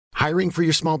Hiring for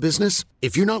your small business?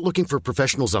 If you're not looking for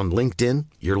professionals on LinkedIn,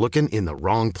 you're looking in the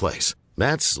wrong place.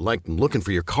 That's like looking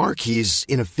for your car keys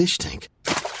in a fish tank.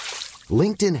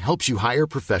 LinkedIn helps you hire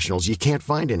professionals you can't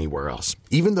find anywhere else,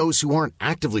 even those who aren't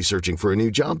actively searching for a new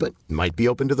job but might be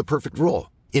open to the perfect role.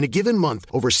 In a given month,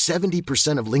 over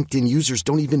 70% of LinkedIn users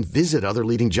don't even visit other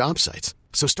leading job sites.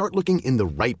 So start looking in the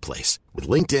right place. With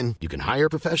LinkedIn, you can hire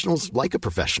professionals like a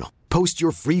professional. Post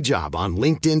your free job on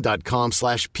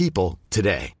linkedin.com/people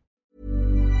today.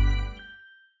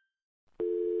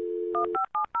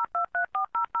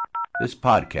 This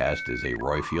podcast is a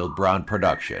Royfield Brown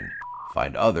production.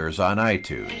 Find others on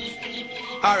iTunes.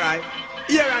 All right.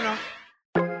 Here I know.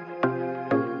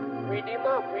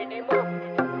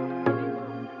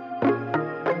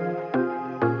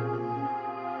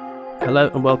 Hello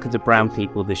and welcome to Brown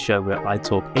People, the show where I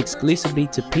talk exclusively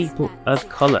to people of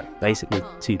colour, basically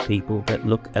to people that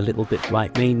look a little bit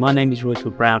like me. My name is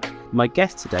Royfield Brown. My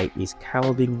guest today is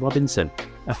Calvin Robinson,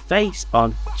 a face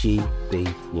on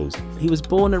GB News. He was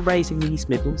born and raised in the East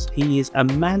Midlands. He is a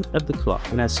man of the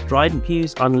cloth and has strident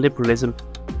views on liberalism,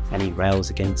 and he rails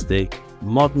against the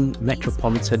modern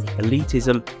metropolitan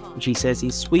elitism, which he says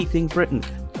is sweeping Britain.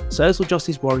 Social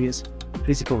justice warriors,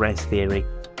 critical race theory,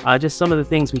 are just some of the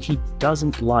things which he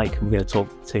doesn't like. I'm going to talk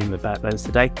to him about those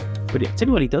today. But I'll tell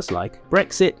you what he does like: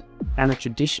 Brexit and a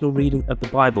traditional reading of the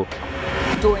Bible.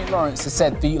 Doreen Lawrence has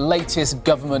said the latest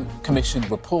government commissioned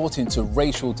report into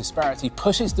racial disparity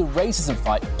pushes the racism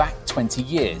fight back 20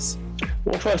 years.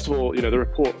 Well, first of all, the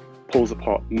report pulls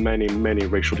apart many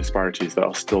racial disparities that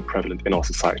are still prevalent in our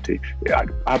society. It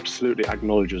absolutely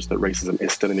acknowledges that racism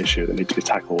is still an issue that needs to be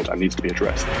tackled and needs to be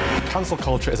addressed. Cancel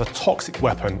culture is a toxic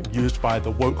weapon used by the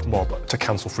woke mob to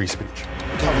cancel free speech.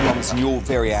 Calvin Robinson, you're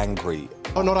very angry.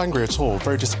 I'm not angry at all,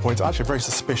 very disappointed, actually very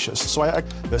suspicious. So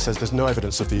that says there's no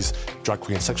evidence of these drag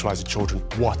queens sexualising children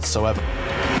whatsoever.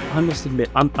 I must admit,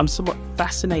 I'm somewhat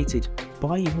fascinated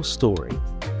by your story.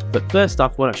 But first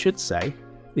off, what I should say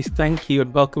is thank you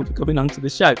and welcome for coming on to the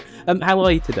show. How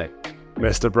are you today?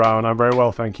 Mr. Brown, I'm very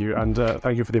well, thank you. And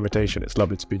thank you for the invitation. It's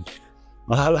lovely to be.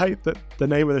 I like that the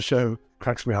name of the show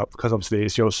cracks me up because obviously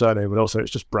it's your surname, but also it's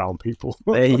just Brown People.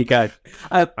 There you go.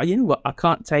 You know what? I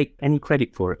can't take any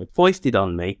credit for it. It's foisted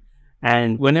on me.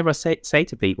 And whenever I say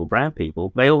to people, Brown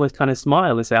People, they always kind of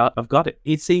smile and say, I've got it.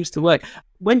 It seems to work.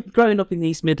 When growing up in the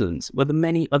East Midlands, were there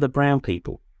many other brown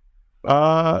people?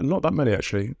 Not that many,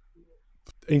 actually.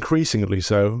 Increasingly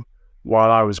so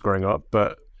while I was growing up,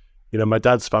 but my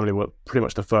dad's family were pretty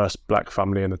much the first black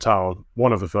family in the town,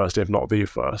 one of the first, if not the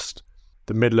first.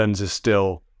 The Midlands is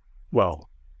still, well,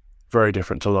 very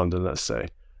different to London, let's say.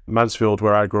 Mansfield,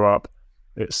 where I grew up,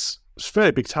 it's a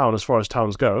fairly big town as far as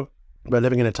towns go, but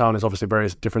living in a town is obviously very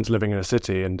different to living in a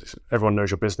city, and everyone knows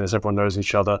your business, everyone knows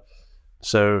each other.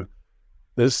 So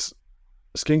this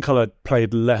skin colour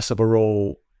played less of a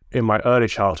role in my early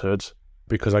childhood,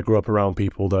 because I grew up around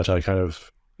people that I kind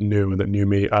of knew and that knew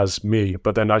me as me.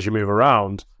 But then as you move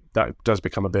around, that does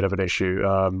become a bit of an issue.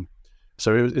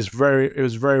 So it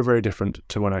was very different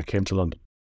to when I came to London.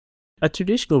 A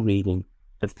traditional reading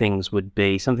of things would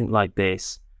be something like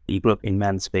this. You grew up in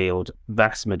Mansfield,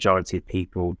 vast majority of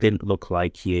people didn't look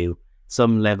like you,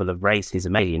 some level of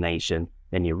racism, alienation.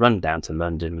 Then you run down to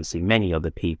London and see many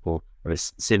other people of a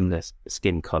similar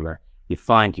skin colour. You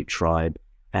find your tribe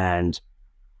and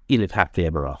you live happily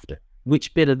ever after.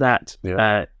 Which bit of that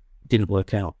didn't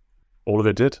work out? All of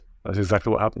it did. That's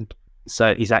exactly what happened.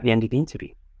 So is that the end of the interview?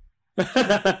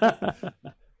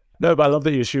 No, but I love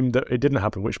that you assumed that it didn't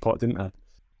happen. Which part didn't happen?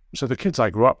 So the kids I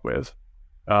grew up with,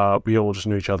 we all just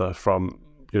knew each other from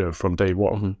day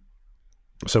one. Mm-hmm.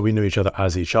 So we knew each other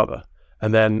as each other.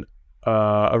 And then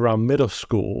around middle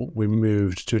school, we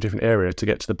moved to a different area to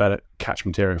get to the better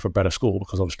catchment area for better school,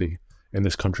 because obviously in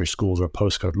this country, schools are a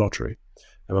postcode lottery.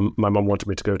 And my mum wanted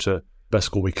me to go to the best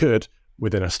school we could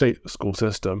within a state school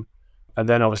system. And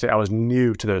then obviously I was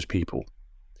new to those people.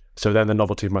 So then the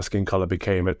novelty of my skin colour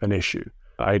became an issue.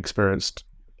 I experienced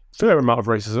a fair amount of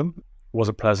racism,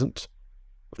 wasn't pleasant,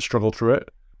 struggled through it,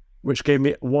 which gave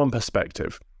me one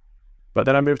perspective. But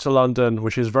then I moved to London,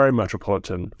 which is very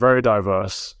metropolitan, very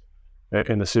diverse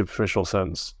in the superficial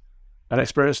sense, and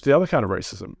experienced the other kind of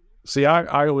racism. See,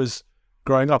 I was...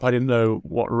 Growing up, I didn't know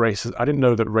I didn't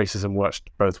know that racism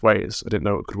worked both ways. I didn't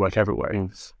know it could work every way.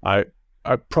 I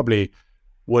probably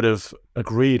would have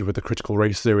agreed with the critical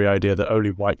race theory idea that only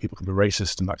white people can be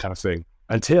racist and that kind of thing,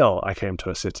 until I came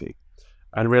to a city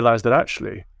and realised that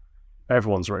actually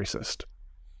everyone's racist.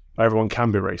 Everyone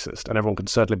can be racist, and everyone can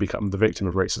certainly become the victim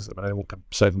of racism, and everyone can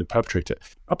certainly perpetrate it.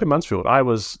 Up in Mansfield, I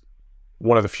was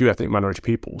one of the few ethnic minority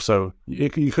people, so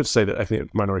you could say that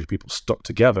ethnic minority people stuck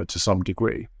together to some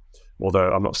degree.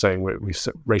 although I'm not saying we're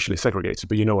racially segregated,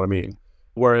 but you know what I mean.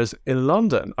 Whereas in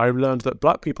London, I learned that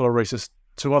black people are racist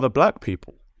to other black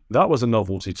people. That was a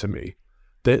novelty to me.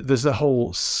 There's a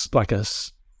whole, like a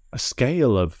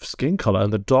scale of skin color,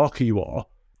 and the darker you are,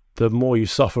 the more you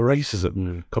suffer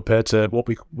racism compared to what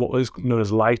was known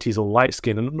as lighties or light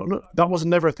skin. And that was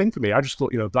never a thing for me. I just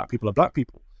thought, black people are black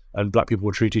people, and black people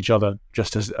would treat each other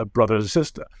just as a brother and a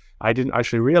sister. I didn't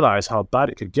actually realize how bad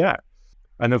it could get.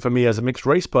 And then for me as a mixed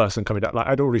race person coming down, like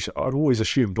I'd always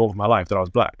assumed all of my life that I was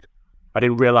black. I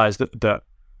didn't realize that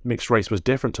mixed race was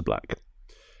different to black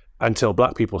until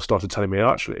black people started telling me,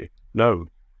 actually, no,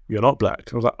 you're not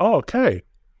black. I was like, oh, okay.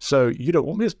 So you don't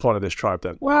want me as part of this tribe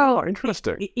then? Well,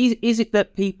 interesting. Is it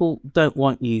that people don't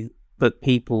want you, but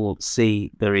people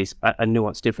see there is a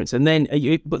nuanced difference? And then,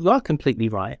 but you are completely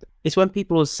right. It's when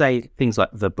people say things like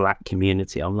the black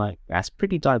community, I'm like, that's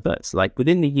pretty diverse. Like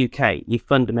within the UK, you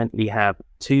fundamentally have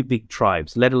 2 big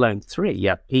tribes, let alone 3. You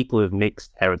have people of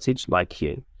mixed heritage like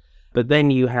you. But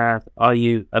then you have, are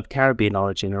you of Caribbean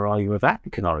origin or are you of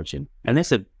African origin? And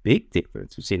there's a big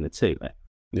difference between the two.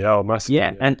 Yeah, massively.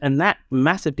 Yeah, and that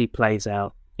massively plays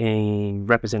out in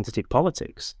representative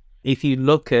politics. If you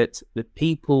look at the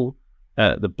people,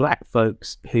 the black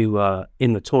folks who are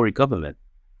in the Tory government,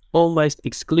 almost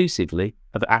exclusively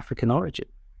of African origin.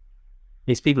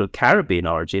 It's people of Caribbean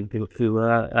origin who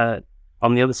are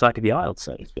on the other side of the aisle,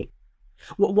 so to speak.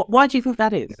 Why do you think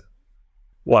that is?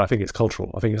 Well, I think it's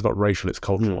cultural. I think it's not racial, it's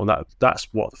cultural. And that's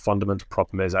what the fundamental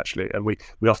problem is, actually. And we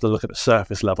often look at the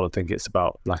surface level and think it's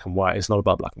about black and white. It's not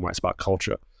about black and white, it's about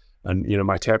culture. And,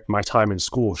 my time in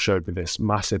school showed me this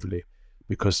massively,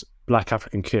 because black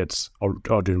African kids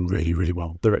are doing really, really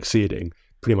well. They're exceeding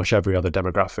pretty much every other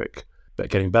demographic. They're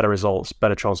getting better results,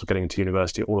 better chance of getting into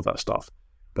university, all of that stuff.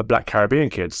 But black Caribbean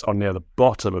kids are near the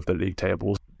bottom of the league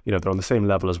tables. They're on the same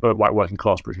level as white working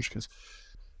class British kids.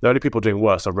 The only people doing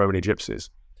worse are Romani gypsies,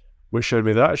 which showed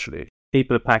me that actually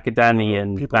people of Pakistani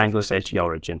and Bangladeshi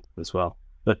origin as well.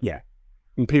 But yeah.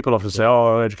 And people often say, oh,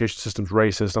 our education system's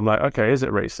racist. I'm like, okay, is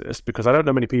it racist? Because I don't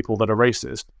know many people that are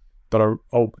racist that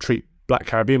treat black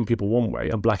Caribbean people one way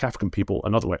and black African people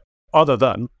another way, other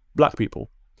than black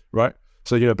people, right?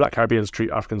 So, black Caribbeans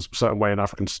treat Africans a certain way and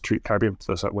Africans treat Caribbeans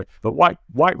a certain way. But white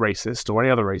racist or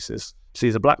any other racist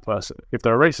sees a black person. If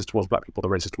they're racist towards black people, they're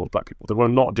racist towards black people. They will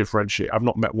not differentiate. I've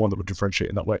not met one that would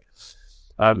differentiate in that way.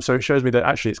 So it shows me that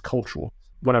actually it's cultural.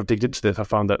 When I've digged into this, I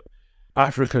found that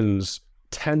Africans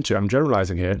tend to, I'm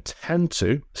generalizing here, tend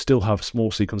to still have small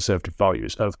c conservative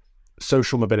values of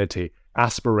social mobility,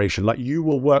 aspiration. Like you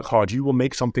will work hard, you will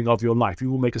make something of your life, you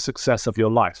will make a success of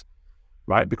your life,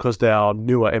 right? Because they are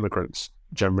newer immigrants,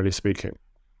 generally speaking.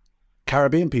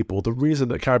 Caribbean people, the reason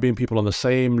that Caribbean people are on the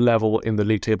same level in the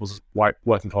league tables as white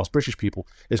working class British people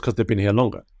is because they've been here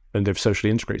longer and they've socially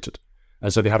integrated.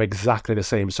 And so they have exactly the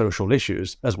same social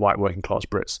issues as white working class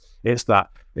Brits. It's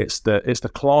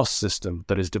the class system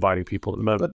that is dividing people at the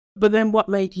moment. But then what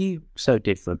made you so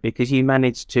different? Because you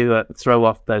managed to throw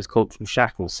off those cultural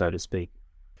shackles, so to speak.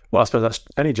 Well, I suppose that's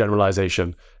any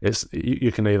generalization. It's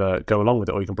you can either go along with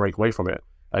it or you can break away from it.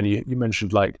 And you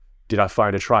mentioned, like, did I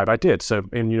find a tribe? I did. So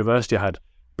in university, I had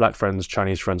black friends,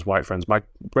 Chinese friends, white friends.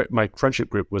 My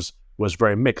friendship group was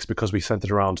very mixed because we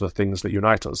centered around the things that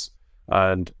unite us.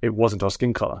 And it wasn't our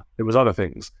skin color. It was other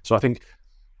things. So I think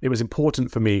it was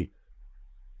important for me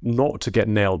not to get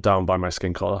nailed down by my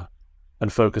skin color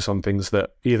and focus on things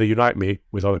that either unite me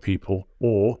with other people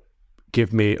or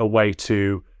give me a way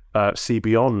to see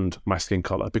beyond my skin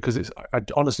color, because I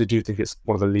honestly do think it's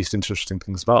one of the least interesting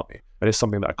things about me. And it's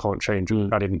something that I can't change.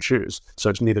 I didn't choose. So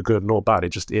it's neither good nor bad. It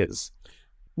just is.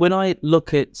 When I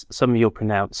look at some of your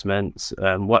pronouncements,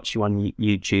 watch you on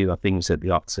YouTube, I think it's at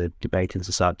the Oxford Debating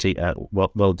Society.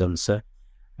 Well done, sir.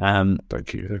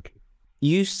 Thank you.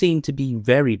 You seem to be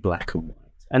very black and white.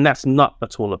 And that's not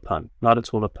at all a pun. Not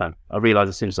at all a pun. I realised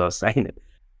as soon as I was saying it.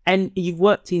 And you've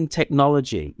worked in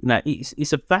technology. Now,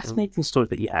 it's a fascinating story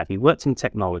that you have. You worked in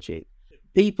technology.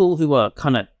 People who are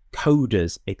kind of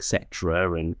coders,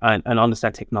 etc., and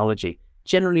understand technology,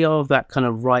 generally are of that kind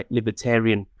of right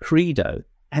libertarian credo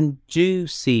and do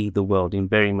see the world in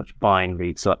very much binary.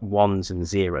 It's like ones and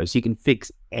zeros. You can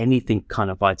fix anything kind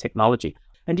of by technology.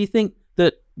 And do you think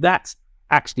that that's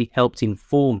actually helped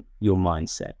inform your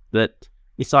mindset, that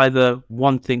it's either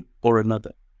one thing or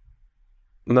another?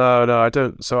 No, I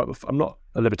don't. So I'm not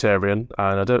a libertarian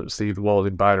and I don't see the world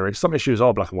in binary. Some issues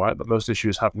are black and white, but most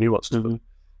issues have nuance to them.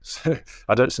 So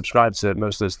I don't subscribe to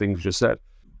most of those things you just said.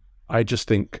 I just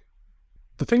think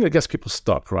the thing that gets people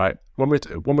stuck, right, when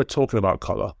we're talking about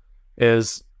colour,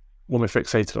 is when we're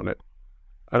fixated on it.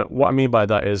 And what I mean by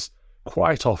that is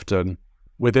quite often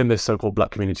within this so-called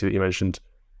black community that you mentioned,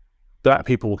 black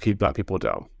people will keep black people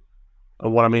down.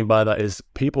 And what I mean by that is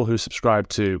people who subscribe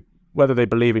to, whether they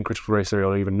believe in critical race theory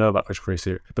or even know about critical race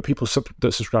theory, but people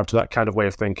that subscribe to that kind of way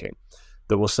of thinking,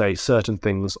 that will say certain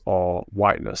things are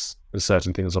whiteness and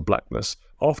certain things are blackness,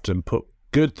 often put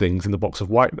good things in the box of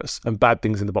whiteness and bad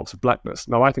things in the box of blackness.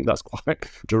 Now, I think that's quite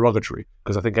derogatory,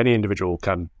 because I think any individual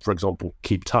can, for example,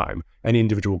 keep time. Any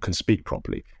individual can speak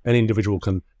properly. Any individual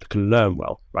can learn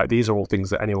well, right? These are all things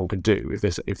that anyone can do if they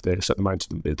set their mind to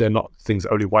them. They're not things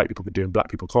that only white people can do and black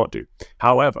people can't do.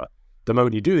 However, the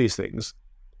moment you do these things,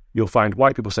 you'll find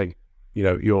white people saying,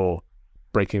 you're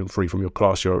breaking free from your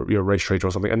class, you're a race traitor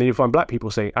or something. And then you find black people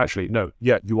saying, actually, no,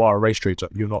 yeah, you are a race traitor.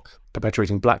 You're not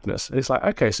perpetuating blackness. And it's like,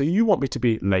 okay, so you want me to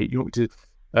be late. You want me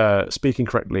to speak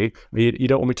incorrectly. You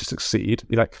don't want me to succeed.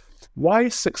 You're like, why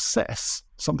is success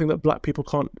something that black people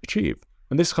can't achieve?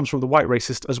 And this comes from the white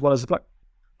racist as well as the black.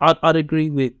 I'd agree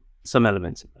with some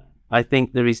elements of that. I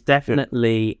think there is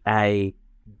definitely a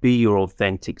be your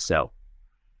authentic self,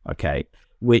 okay,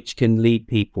 which can lead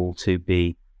people to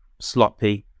be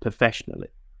sloppy professionally,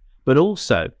 but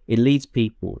also it leads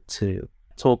people to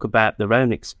talk about their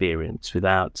own experience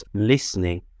without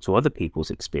listening to other people's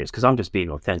experience, because I'm just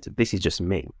being authentic, this is just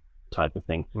me type of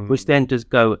thing, which then does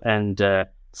go and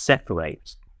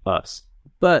separate us.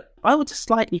 But I would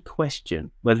slightly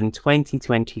question whether in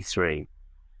 2023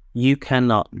 you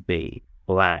cannot be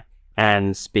black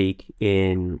and speak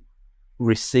in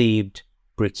received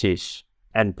British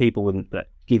and people wouldn't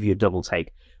give you a double take.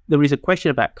 There is a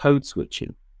question about code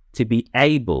switching to be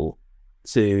able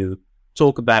to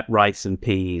talk about rice and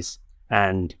peas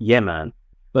and Yemen,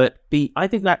 but I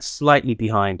think that's slightly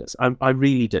behind us. I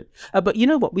really do. But you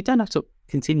know what? We don't have to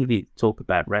continually talk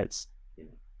about reds.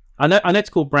 I know it's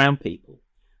called brown people,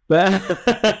 but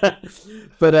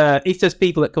but it's just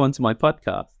people that come onto my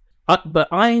podcast. But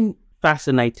I'm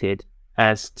fascinated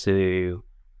as to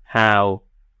how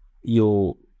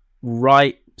your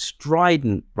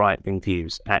strident right-wing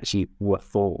views actually were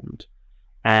formed.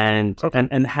 And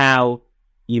how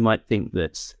you might think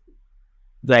that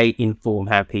they inform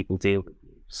how people deal with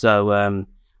you. So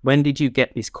when did you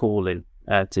get this calling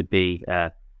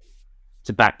to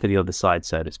back for the other side,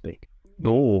 so to speak?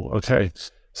 Oh, okay.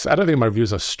 So I don't think my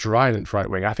views are strident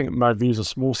right-wing. I think my views are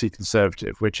small c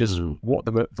conservative, which is what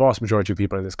the vast majority of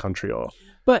people in this country are.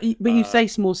 But you say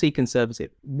small c conservative.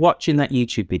 Watching that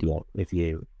YouTube video with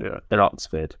you at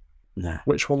Oxford. Nah.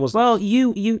 Which one was? Well,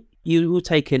 you were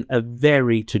taking a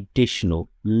very traditional,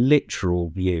 literal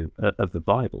view of the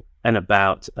Bible and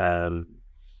about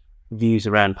views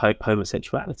around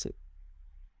homosexuality.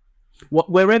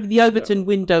 Wherever the Overton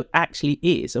window actually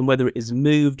is, and whether it is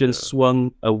moved and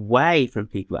swung away from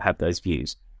people that have those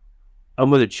views, and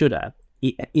whether it should have,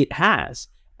 it has.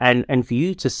 And for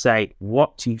you to say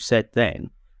what you said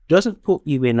then doesn't put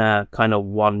you in a kind of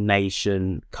one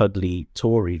nation, cuddly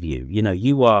Tory view.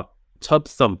 You are tub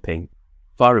thumping,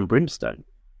 fire and brimstone.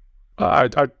 I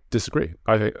disagree.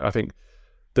 I think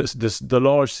the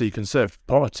large C Conservative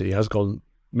Party has gone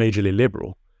majorly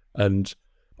liberal, and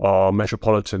our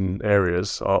metropolitan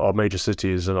areas, our major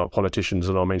cities, and our politicians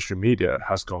and our mainstream media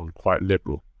has gone quite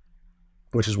liberal,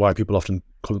 which is why people often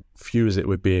confuse it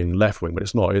with being left wing, but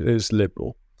it's not. It is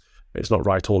liberal. It's not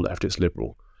right or left. It's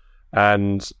liberal,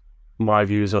 and my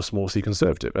views are small c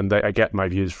conservative, and I get my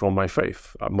views from my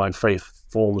faith. My faith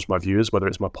forms my views, whether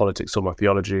it's my politics or my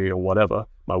theology or whatever,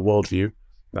 my worldview.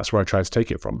 That's where I try to take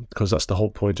it from, because that's the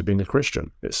whole point of being a Christian.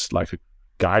 It's like a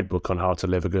guidebook on how to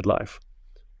live a good life.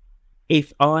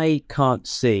 If I can't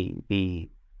see the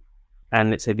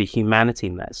humanity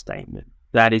in that statement,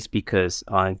 that is because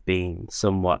I've been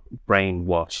somewhat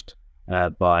brainwashed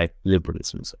by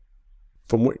liberalism.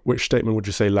 From which statement would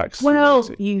you say lacks humanity?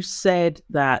 Well, you said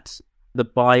that the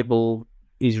Bible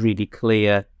is really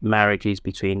clear. Marriage is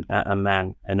between a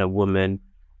man and a woman.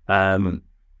 And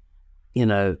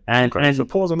so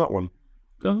pause on that one.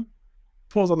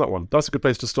 Pause on that one. That's a good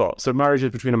place to start. So marriage is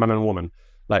between a man and a woman.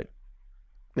 Like,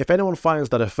 if anyone finds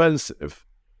that offensive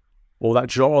or that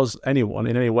jars anyone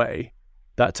in any way,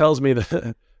 that tells me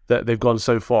that they've gone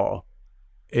so far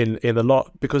in the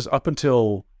lot, because up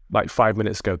until like 5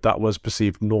 minutes ago, that was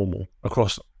perceived normal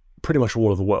across pretty much all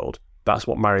of the world. That's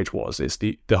what marriage was. It's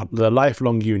the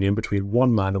lifelong union between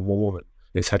one man and one woman.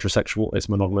 It's heterosexual, it's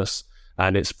monogamous,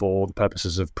 and it's for the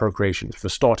purposes of procreation. It's for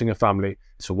starting a family,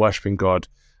 it's for worshipping God.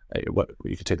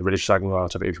 You can take the religious angle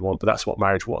out of it if you want, but that's what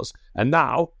marriage was. And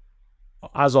now,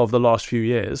 as of the last few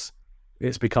years,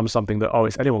 it's become something that,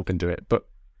 it's anyone can do it. But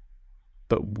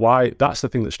why? That's the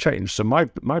thing that's changed. So my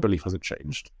belief hasn't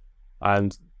changed.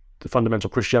 And the fundamental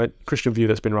Christian view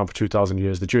that's been around for 2,000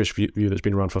 years, the Jewish view that's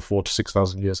been around for 4,000 to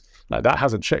 6,000 years, like that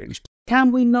hasn't changed.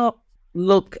 Can we not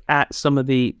look at some of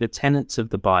the tenets of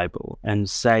the Bible and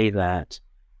say that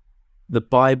the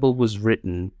Bible was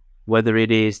written, whether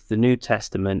it is the New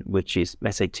Testament, which is,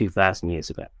 let's say, 2,000 years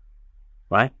ago,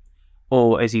 right?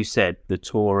 Or, as you said, the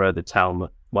Torah, the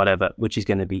Talmud, whatever, which is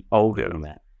going to be older than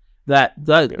that,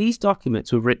 these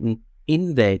documents were written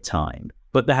in their time,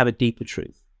 but they have a deeper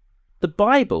truth. The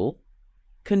Bible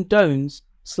condones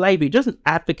slavery. It doesn't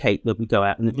advocate that we go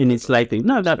out and enslave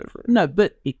people. No,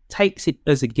 but it takes it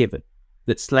as a given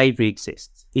that slavery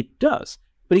exists. It does.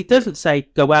 But it doesn't say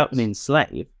go out and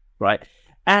enslave, right?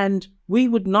 And we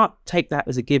would not take that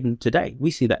as a given today.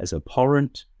 We see that as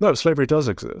abhorrent. No, slavery does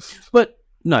exist. But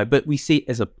we see it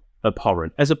as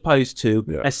abhorrent, as opposed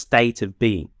to a state of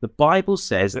being. The Bible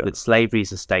says that slavery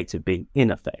is a state of being,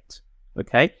 in effect.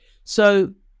 Okay?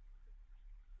 So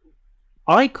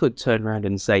I could turn around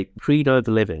and say Credo of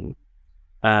the Living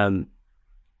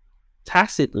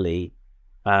tacitly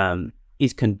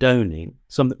is condoning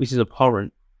something which is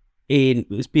abhorrent.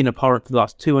 It's been abhorrent for the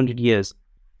last 200 years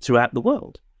throughout the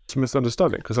world. It's a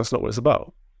misunderstanding, because that's not what it's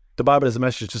about. The Bible is a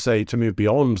message to say to move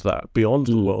beyond that, beyond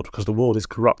the world, because the world is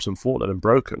corrupt and fallen and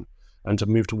broken, and to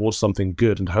move towards something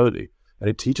good and holy. And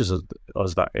it teaches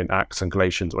us that in Acts and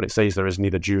Galatians, when it says there is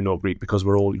neither Jew nor Greek because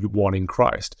we're all one in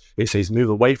Christ. It says move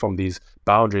away from these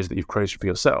boundaries that you've created for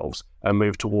yourselves and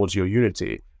move towards your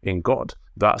unity in God.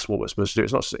 That's what we're supposed to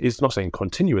do. It's not saying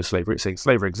continuous slavery. It's saying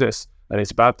slavery exists and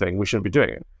it's a bad thing. We shouldn't be doing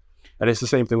it. And it's the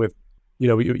same thing with,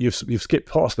 you've skipped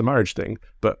past the marriage thing,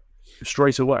 but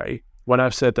straight away, when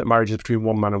I've said that marriage is between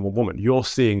one man and one woman, you're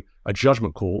seeing a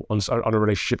judgment call on a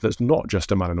relationship that's not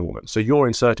just a man and a woman. So you're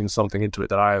inserting something into it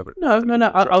that I haven't. No.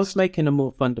 I was making a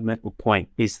more fundamental point,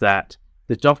 is that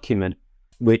the document,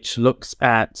 which looks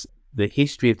at the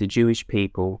history of the Jewish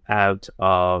people out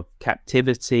of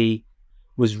captivity,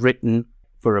 was written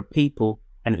for a people,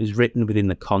 and it was written within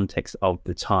the context of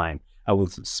the time,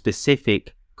 with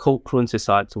specific cultural and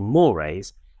societal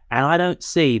mores. And I don't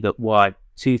see that why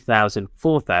 2,000,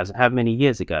 4,000, how many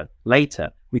years ago,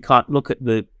 later, we can't look at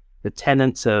the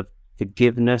tenets of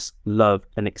forgiveness, love,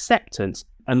 and acceptance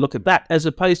and look at that as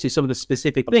opposed to some of the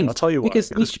specific things. I'll tell you why. Because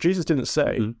Jesus didn't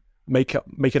say, make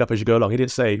it up as you go along. He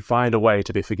didn't say, find a way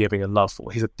to be forgiving and loveful.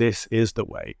 He said, this is the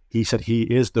way. He said, he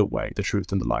is the way, the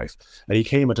truth, and the life. And he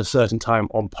came at a certain time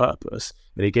on purpose,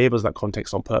 and he gave us that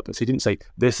context on purpose. He didn't say,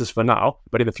 this is for now,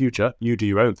 but in the future, you do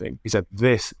your own thing. He said,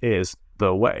 this is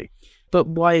the way. But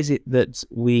why is it that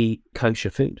we kosher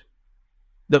food?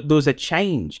 There was a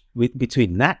change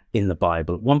between that in the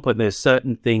Bible. At one point, there's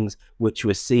certain things which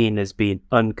were seen as being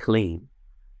unclean.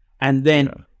 And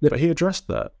then... But he addressed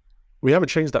that. We haven't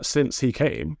changed that since he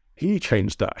came. He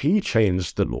changed that. He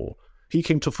changed the law. He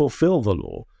came to fulfill the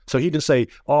law. So he didn't say,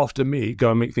 after me,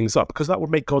 go and make things up, because that would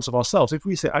make gods of ourselves. If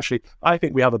we say, actually, I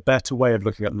think we have a better way of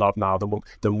looking at love now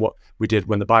than what we did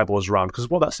when the Bible was around. Because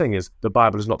what that's saying is the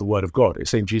Bible is not the word of God.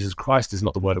 It's saying Jesus Christ is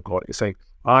not the word of God. It's saying,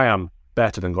 I am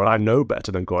better than God. I know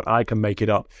better than God. I can make it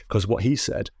up because what he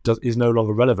said is no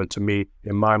longer relevant to me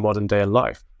in my modern day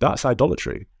life. That's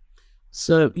idolatry.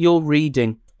 So your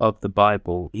reading of the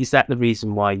Bible, is that the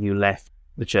reason why you left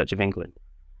the Church of England?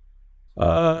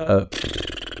 Not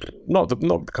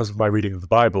because of my reading of the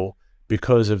Bible,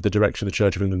 because of the direction the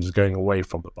Church of England is going away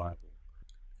from the Bible.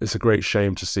 It's a great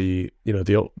shame to see,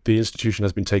 the institution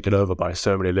has been taken over by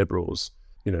so many liberals.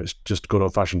 It's just good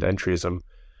old-fashioned entryism.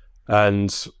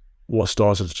 And what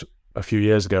started a few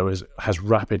years ago has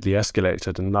rapidly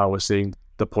escalated, and now we're seeing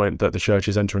the point that the church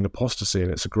is entering apostasy,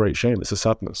 and it's a great shame. It's a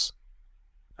sadness.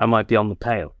 I might be on the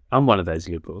pale. I'm one of those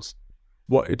liberals.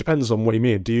 It depends on what you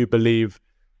mean. Do you believe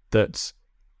that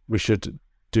we should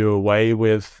do away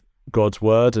with God's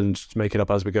word and just make it up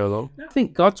as we go along? I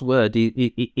think God's word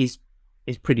is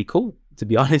pretty cool, to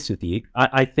be honest with you.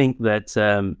 I think that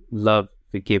love,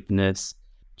 forgiveness,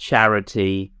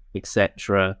 charity,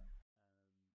 etc.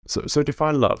 So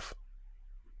define love.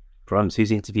 Brahms,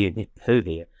 who's interviewing who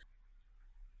here?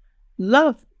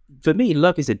 Love, for me,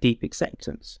 love is a deep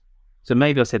acceptance. So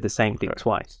maybe I said the same thing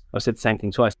twice. I said the same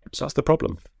thing twice. So that's the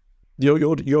problem.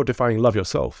 You're defining love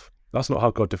yourself. That's not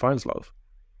how God defines love.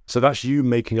 So that's you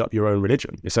making up your own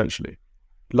religion, essentially.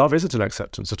 Love isn't an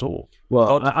acceptance at all.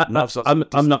 Well,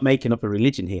 I'm not making up a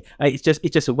religion here. It's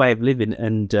just a way of living,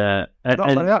 but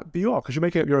you are, because you're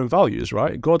making up your own values,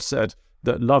 right? God said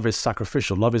that love is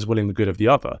sacrificial. Love is willing the good of the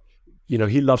other.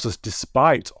 He loves us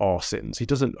despite our sins. He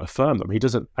doesn't affirm them. He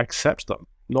doesn't accept them.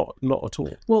 Not at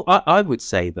all. Well, I would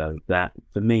say, though, that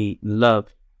for me, love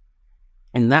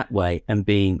in that way and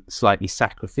being slightly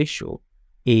sacrificial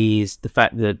is the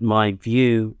fact that my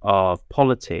view of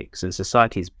politics and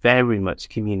society is very much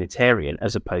communitarian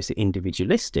as opposed to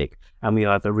individualistic. And we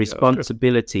have a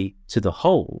responsibility to the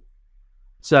whole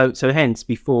So hence,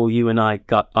 before you and I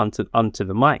got onto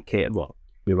the mic here, well,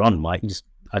 we were on mic,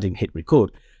 I didn't hit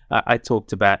record. I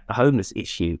talked about a homeless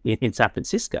issue in San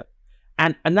Francisco,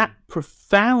 and that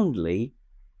profoundly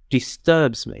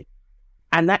disturbs me,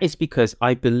 and that is because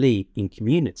I believe in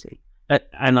community,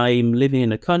 and I am living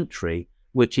in a country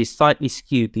which is slightly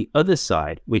skewed the other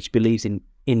side, which believes in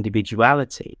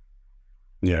individuality.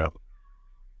 Yeah,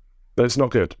 but it's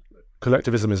not good.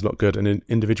 Collectivism is not good, and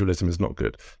individualism is not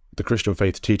good. The Christian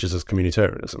faith teaches us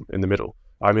communitarianism in the middle.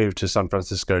 I moved to San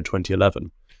Francisco in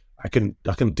 2011. I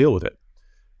couldn't deal with it.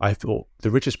 I thought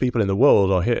the richest people in the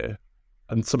world are here,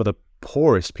 and some of the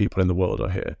poorest people in the world are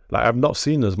here. Like, I've not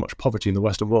seen as much poverty in the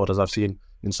Western world as I've seen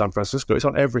in San Francisco. It's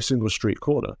on every single street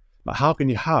corner. Like, how can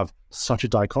you have such a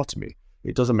dichotomy?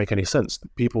 It doesn't make any sense.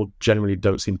 People generally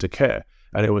don't seem to care,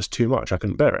 and it was too much. I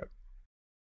couldn't bear it.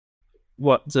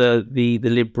 What the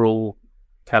liberal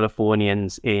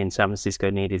Californians in San Francisco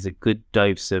need is a good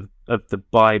dose of the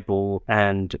Bible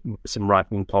and some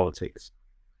right-wing politics.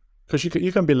 Because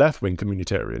you can be left-wing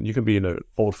communitarian, you can be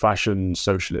old-fashioned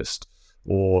socialist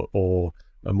or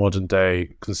a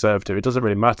modern-day conservative. It doesn't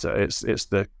really matter. It's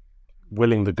the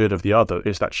willing the good of the other.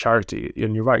 It's that charity,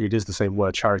 and you're right. It is the same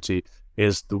word. Charity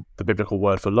is the biblical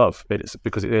word for love. It's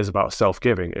because it is about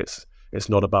self-giving. It's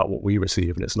not about what we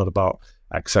receive, and it's not about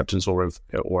acceptance or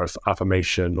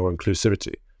affirmation or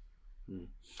inclusivity.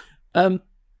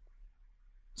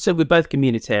 So we're both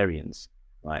communitarians,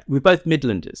 right? We're both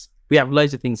Midlanders. We have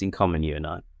loads of things in common, you and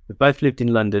I. We've both lived in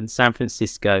London, San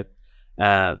Francisco,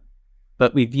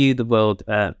 but we view the world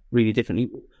really differently.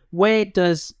 Where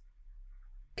does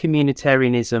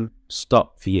communitarianism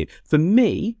stop for you? For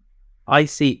me, I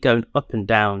see it going up and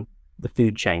down the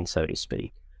food chain, so to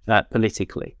speak,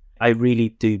 politically. I really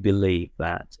do believe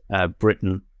that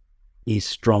Britain is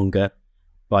stronger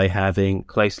by having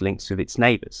close links with its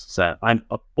neighbours. So I'm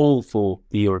all for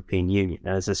the European Union.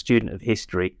 And as a student of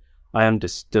history, I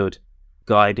understood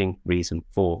guiding reason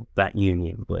for that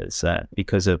union was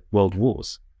because of world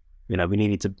wars. We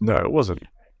needed to... No, it wasn't.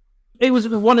 It was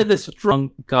one of the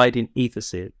strong guiding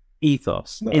ethos in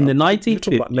the 1950s. You could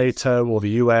talk about NATO or the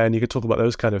UN. You could talk about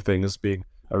those kind of things being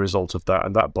a result of that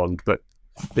and that bond. But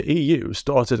the EU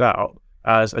started out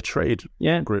as a trade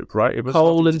group, right? It was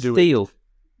coal and steel.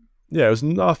 It was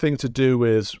nothing to do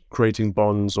with creating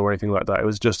bonds or anything like that. It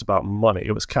was just about money.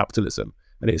 It was capitalism.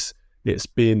 And it's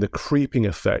been the creeping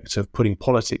effect of putting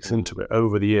politics into it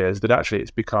over the years that actually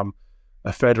it's become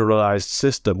a federalized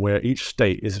system where each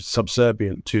state is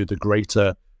subservient to the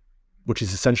greater, which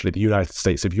is essentially the United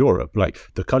States of Europe. Like,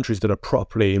 the countries that are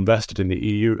properly invested in the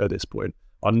EU at this point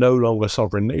are no longer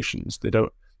sovereign nations. They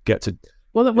don't get to...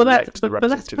 But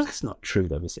that's not true,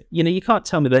 though, is it? You can't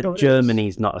tell me that Germany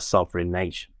is not a sovereign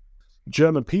nation.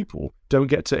 German people don't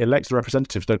get to elect the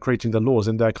representatives that are creating the laws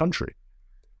in their country.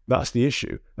 That's the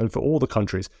issue. And for all the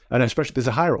countries, and especially there's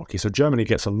a hierarchy, so Germany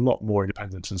gets a lot more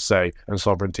independence and say and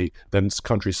sovereignty than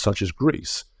countries such as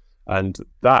Greece. And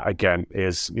that, again,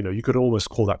 is, you could almost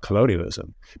call that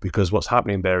colonialism, because what's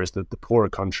happening there is that the poorer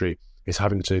country is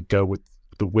having to go with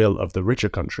the will of the richer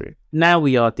country. Now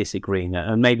we are disagreeing,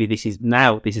 and maybe this is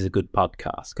a good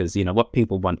podcast, because what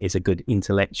people want is a good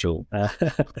intellectual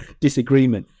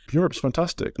disagreement. Europe's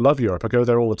fantastic. Love Europe. I go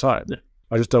there all the time.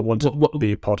 I just don't want to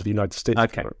be part of the United States.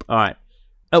 Okay, of Europe. All right.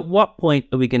 At what point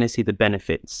are we going to see the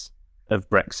benefits of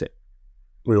Brexit?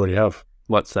 We already have.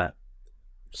 What's that?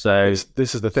 So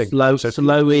this is the thing. Slowest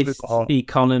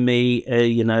economy,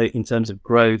 in terms of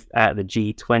growth at the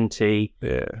G20.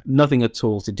 Yeah. Nothing at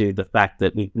all to do with the fact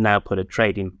that we've now put a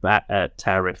trading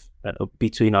tariff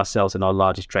between ourselves and our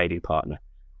largest trading partner.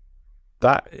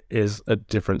 That is a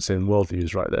difference in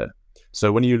worldviews right there.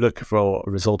 So when you look for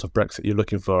a result of Brexit, you're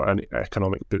looking for an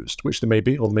economic boost, which there may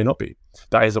be or may not be.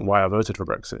 That isn't why I voted for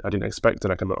Brexit. I didn't expect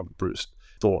an economic boost.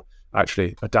 Thought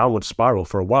actually a downward spiral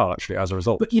for a while actually as a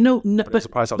result. But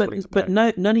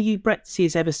none of you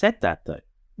Brexiteers ever said that though.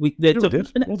 Did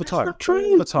all the time. Not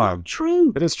true. All the time. Not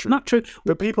true. It is true. Not true.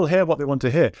 But people hear what they want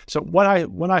to hear. So when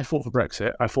I fought for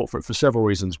Brexit, I fought for it for several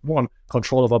reasons. 1,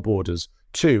 control of our borders.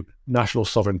 2, national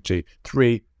sovereignty.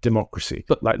 3, democracy.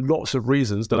 But like lots of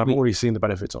reasons that I've already seen the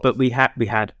benefits of. But we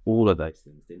had all of those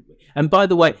things, didn't we? And by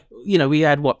the way, we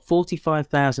had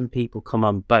 45,000 people come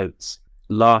on boats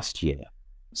last year.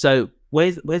 So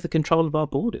where's the control of our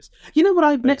borders? You know what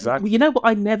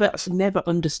I never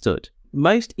understood.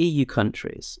 Most EU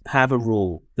countries have a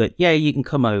rule that you can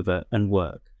come over and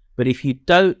work, but if you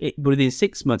don't, within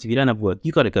 6 months, if you don't have work,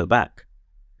 you got to go back.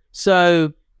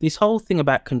 So this whole thing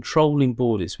about controlling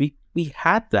borders, we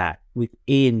had that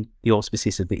within the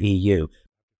auspices of the EU.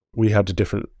 We had a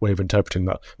different way of interpreting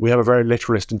that. We have a very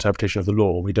literalist interpretation of the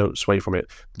law. We don't sway from it.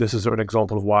 This is an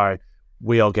example of why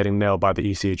we are getting nailed by the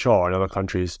ECHR, and other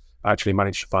countries actually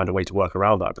manage to find a way to work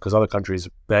around that, because other countries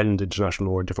bend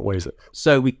international law in different ways.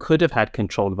 So we could have had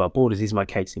control of our borders, is my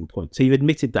case in point. So you've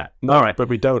admitted that. No, all right. But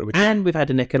we don't. And we've had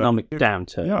an economic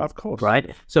downturn. Yeah, of course.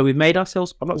 Right? So we've made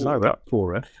ourselves I'm not denying that.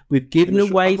 poorer. We've given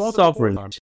away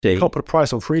sovereignty. You can't put a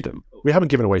price on freedom. We haven't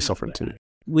given away sovereignty.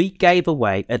 We gave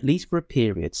away, at least for a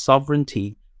period,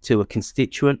 sovereignty to a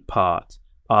constituent part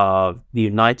of the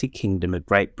United Kingdom of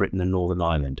Great Britain and Northern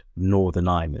Ireland. Northern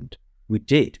Ireland. We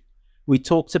did. We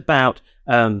talked about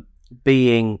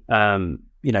being,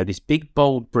 this big,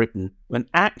 bold Britain, when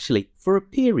actually, for a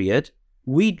period,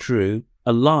 we drew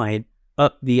a line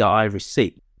up the Irish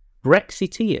Sea.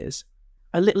 Brexiteers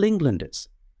are little Englanders.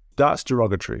 That's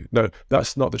derogatory. No,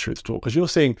 that's not the truth at all. Because you're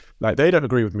saying, they don't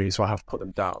agree with me, so I have to put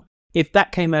them down. If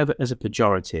that came over as a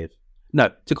pejorative,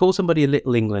 no, to call somebody a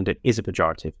little Englander is a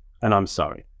pejorative, and I'm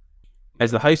sorry.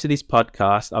 As the host of this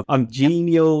podcast, I'm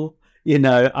genial,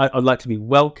 I'd like to be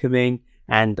welcoming,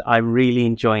 and I'm really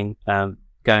enjoying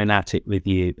going at it with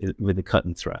you with the cut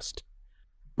and thrust.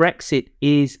 Brexit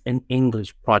is an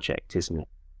English project, isn't it?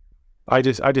 I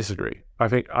disagree. I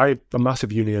think I'm a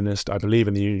massive unionist. I believe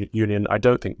in the union. I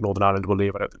don't think Northern Ireland will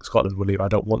leave. I don't think Scotland will leave. I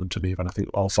don't want them to leave. And I think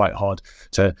I'll fight hard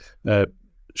to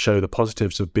show the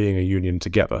positives of being a union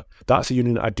together. That's a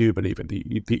union I do believe in.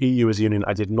 The EU is a union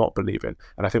I did not believe in.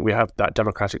 And I think we have that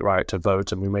democratic right to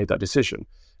vote, and we made that decision.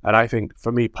 And I think,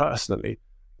 for me personally,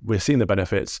 we're seeing the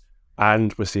benefits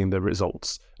and we're seeing the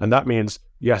results. And that means,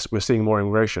 yes, we're seeing more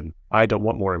immigration. I don't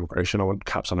want more immigration. I want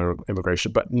caps on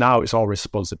immigration. But now it's our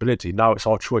responsibility. Now it's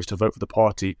our choice to vote for the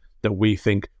party that we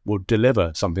think will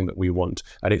deliver something that we want.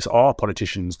 And it's our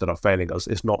politicians that are failing us.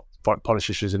 It's not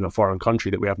politicians in a foreign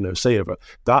country that we have no say over.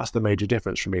 That's the major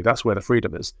difference for me. That's where the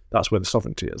freedom is. That's where the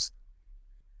sovereignty is.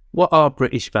 What are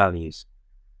British values?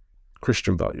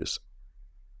 Christian values.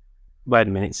 Wait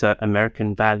a minute. So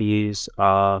American values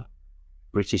are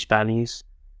British values?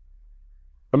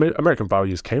 American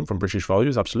values came from British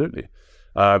values, absolutely.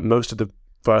 Most of the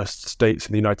first states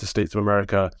in the United States of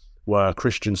America were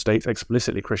Christian states,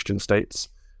 explicitly Christian states.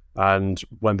 And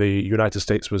when the United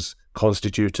States was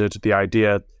constituted, the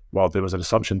idea, there was an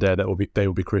assumption there that they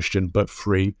will be Christian but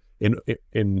free,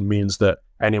 in means that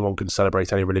anyone can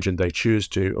celebrate any religion they choose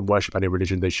to and worship any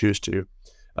religion they choose to.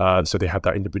 So they had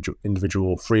that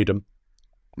individual freedom.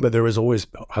 But there has always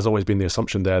been the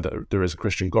assumption there that there is a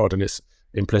Christian God, and it's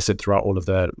implicit throughout all of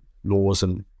their laws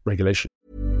and regulations.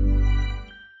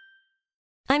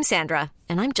 I'm Sandra,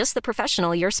 and I'm just the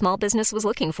professional your small business was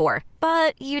looking for.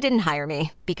 But you didn't hire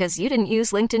me because you didn't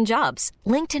use LinkedIn Jobs.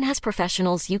 LinkedIn has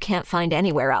professionals you can't find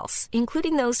anywhere else,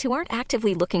 including those who aren't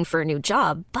actively looking for a new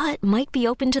job, but might be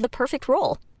open to the perfect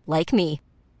role, like me.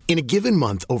 In a given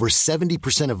month, over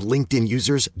 70% of LinkedIn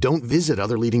users don't visit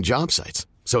other leading job sites.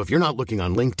 So if you're not looking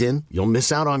on LinkedIn, you'll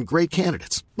miss out on great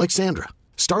candidates like Sandra.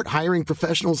 Start hiring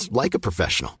professionals like a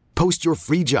professional. Post your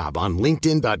free job on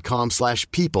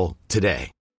linkedin.com/people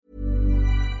today.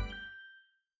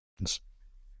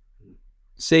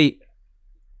 See,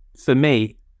 for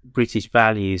me, British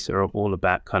values are all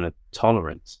about kind of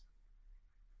tolerance.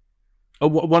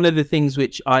 One of the things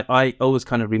which I always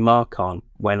kind of remark on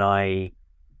when I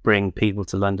bring people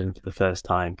to London for the first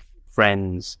time,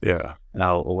 friends,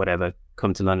 or whatever,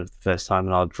 come to London for the first time,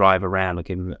 and I'll drive around, I'll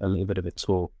give them a little bit of a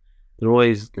tour. They're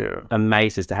always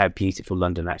amazed as to how beautiful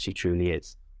London actually truly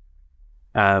is.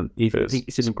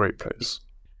 It's a great place.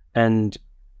 And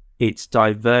its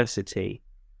diversity,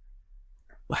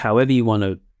 however you want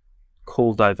to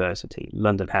call diversity,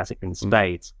 London has it in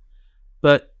spades.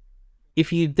 But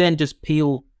if you then just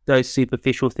peel those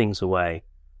superficial things away,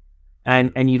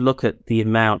 and you look at the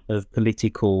amount of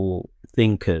political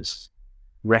thinkers,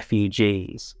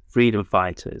 refugees, freedom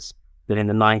fighters that in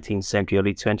the 19th century,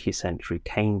 early 20th century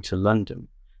came to London,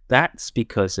 that's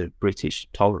because of British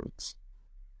tolerance.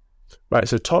 Right,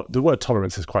 so the word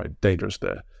tolerance is quite dangerous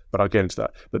there, but I'll get into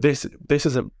that. But this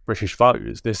isn't British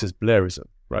values, this is Blairism,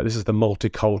 right? This is the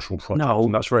multicultural project, no,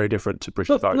 and that's very different to British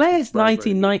values. But Blair's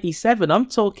 1997, I'm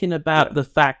talking about the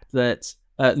fact that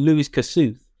Louis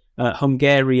Kossuth,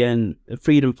 Hungarian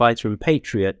freedom fighter and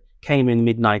patriot, came in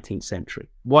mid-19th century.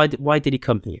 Why did he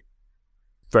come here?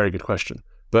 Very good question.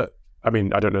 But, I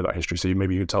mean, I don't know that history, so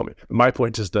maybe you can tell me. But my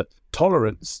point is that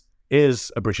tolerance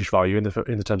is a British value in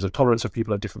the terms of tolerance of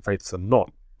people of different faiths and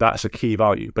not. That's a key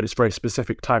value, but it's a very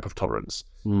specific type of tolerance.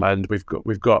 And we've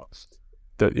got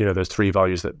there's three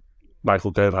values that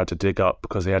Michael Gove had to dig up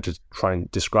because he had to try and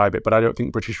describe it. But I don't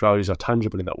think British values are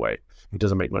tangible in that way. It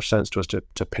doesn't make much sense to us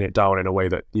to pin it down in a way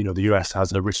that, you know, the US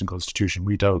has a written constitution.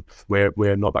 We don't.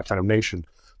 We're not that kind of nation.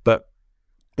 But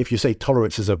if you say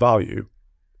tolerance is a value,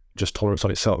 just tolerance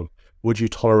on itself, would you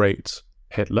tolerate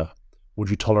Hitler? Would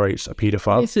you tolerate a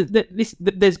paedophile?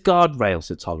 There's guardrails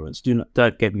to tolerance.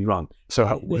 Don't get me wrong. So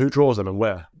who draws them and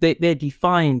where? They're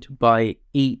defined by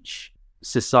each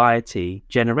society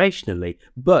generationally,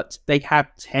 but they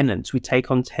have tenets. We take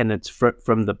on tenets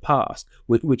from the past,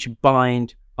 which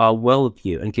bind our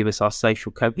worldview and give us our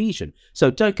social cohesion.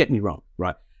 So don't get me wrong,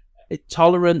 right?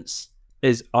 Tolerance,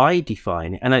 as I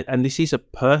define it, and this is a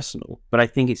personal, but I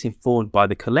think it's informed by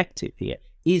the collective here,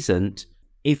 isn't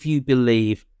if you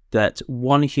believe that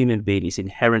one human being is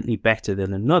inherently better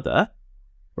than another,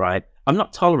 right? I'm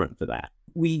not tolerant for that.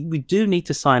 We do need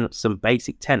to sign up some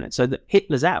basic tenets so that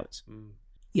Hitler's out.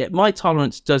 Yeah, my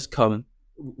tolerance does come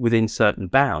within certain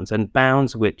bounds, and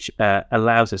bounds which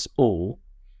allows us all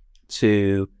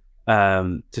to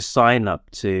sign up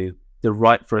to the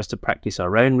right for us to practice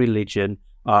our own religion,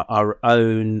 our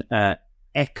own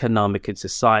economic and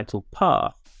societal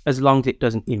path, as long as it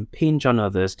doesn't impinge on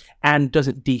others and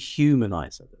doesn't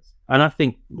dehumanize others. And I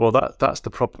think... Well, that's the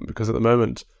problem, because at the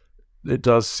moment, it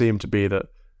does seem to be that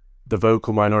the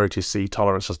vocal minorities see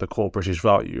tolerance as the core British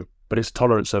value, but it's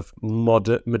tolerance of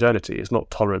modernity. It's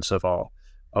not tolerance of our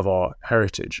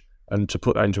heritage. And to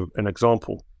put that into an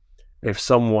example, if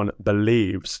someone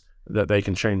believes that they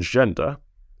can change gender,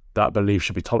 that belief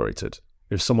should be tolerated.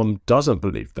 If someone doesn't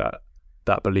believe that,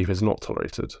 that belief is not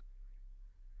tolerated.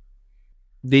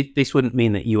 This wouldn't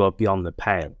mean that you are beyond the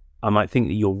pale. I might think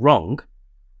that you're wrong,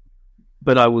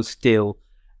 but I will still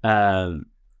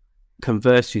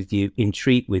converse with you,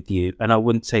 entreat with you, and I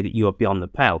wouldn't say that you are beyond the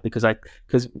pale, because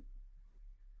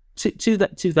to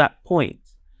that point,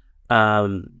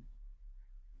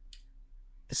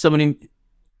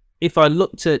 if I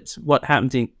looked at what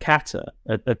happened in Qatar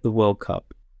at the World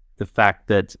Cup, the fact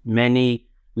that many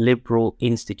liberal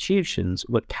institutions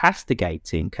were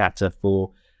castigating Qatar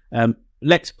for,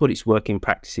 let's put its working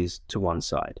practices to one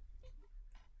side.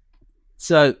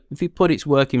 So if you put its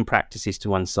working practices to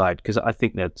one side, because I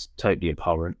think that's totally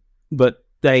abhorrent, but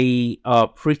they are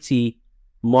pretty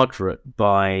moderate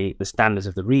by the standards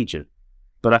of the region,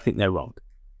 but I think they're wrong.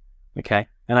 Okay?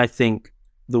 And I think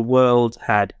the world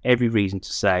had every reason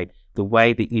to say the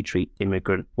way that you treat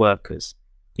immigrant workers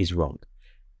is wrong.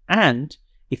 And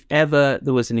if ever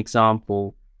there was an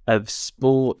example of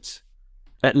sport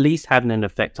at least having an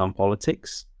effect on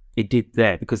politics, it did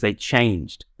there, because they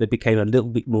changed. They became a little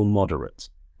bit more moderate.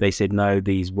 They said, no,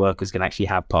 these workers can actually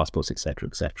have passports, etc.,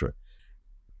 etc.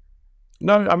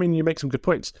 No, I mean, you make some good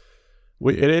points.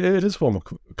 It is a form of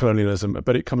colonialism,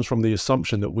 but it comes from the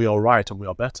assumption that we are right and we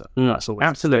are better. That's always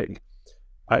absolutely.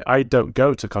 I don't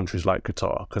go to countries like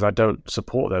Qatar because I don't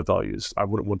support their values. I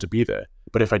wouldn't want to be there.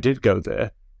 But if I did go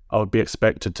there, I would be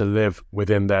expected to live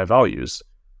within their values.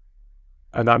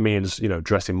 And that means, you know,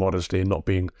 dressing modestly and not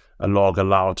being a log, a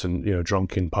lout, and, you know,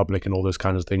 drunk in public and all those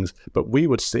kinds of things. But we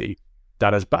would see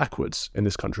that as backwards in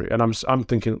this country. And I'm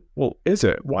thinking, well, is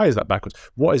it? Why is that backwards?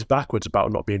 What is backwards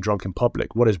about not being drunk in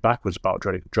public? What is backwards about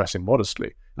dressing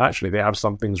modestly? Actually, they have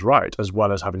some things right as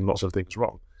well as having lots of things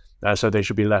wrong. So they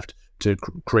should be left to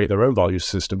create their own value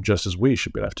system, just as we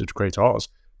should be left to create ours.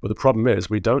 But the problem is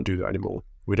we don't do that anymore.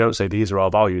 We don't say these are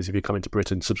our values. If you come into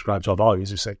Britain, subscribe to our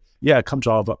values. You say, yeah, come to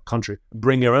our country,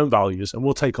 bring your own values, and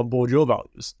we'll take on board your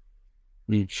values.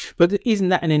 But isn't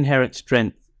that an inherent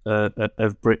strength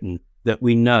of Britain, that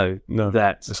we know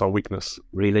that... it's our weakness.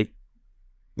 Really?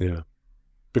 Yeah.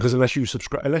 Because unless you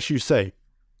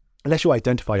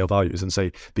identify your values and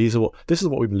say, this is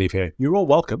what we believe here, you're all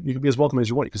welcome. You can be as welcome as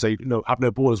you want. You can say, you know, have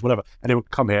no borders, whatever. Anyone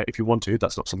can come here if you want to.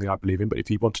 That's not something I believe in, but if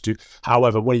you wanted to.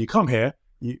 However, when you come here,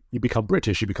 you become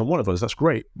British, you become one of us. That's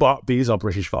great. But these are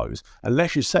British values.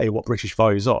 Unless you say what British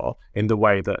values are in the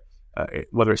way that,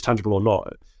 whether it's tangible or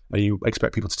not, and you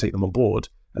expect people to take them on board,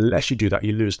 unless you do that,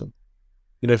 you lose them.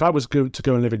 You know, if I was to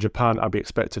go and live in Japan, I'd be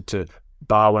expected to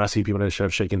bow when I see people in a show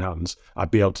shaking hands. I'd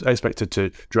be expected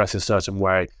to dress in a certain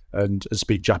way and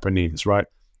speak Japanese, right?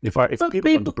 If people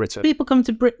come to Britain... People come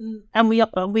to Britain and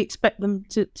we expect them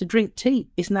to drink tea.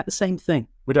 Isn't that the same thing?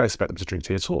 We don't expect them to drink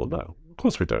tea at all, no. Of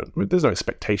course we don't. There's no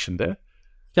expectation there. You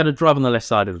got to drive on the left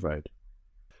side of the road.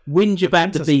 Whinge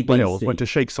about the BBC. Wales went to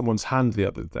shake someone's hand the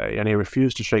other day and he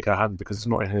refused to shake her hand because it's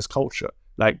not in his culture.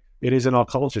 Like, it is in our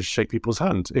culture to shake people's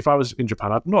hands. If I was in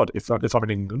Japan, I'd nod. If I'm in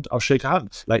England, I'll shake a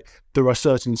hand. Like, there are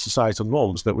certain societal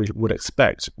norms that we would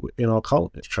expect in our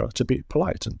culture to be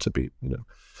polite and to be, you know,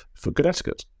 for good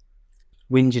etiquette.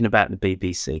 Whinging about the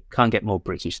BBC. Can't get more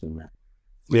British than that.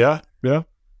 Yeah,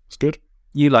 it's good.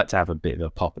 You like to have a bit of a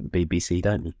pop at the BBC,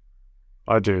 don't you?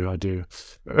 I do.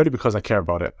 Only because I care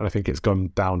about it, and I think it's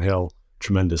gone downhill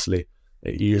tremendously.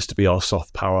 It used to be our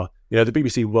soft power. The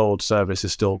BBC World Service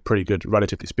is still pretty good,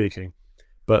 relatively speaking,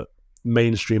 but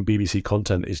mainstream BBC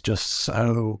content is just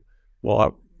so,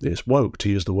 it's woke, to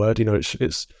use the word.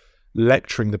 It's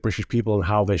lecturing the British people on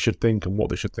how they should think and what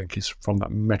they should think is from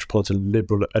that metropolitan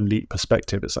liberal elite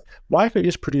perspective. It's like, why can't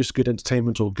you just produce good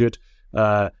entertainment or good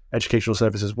educational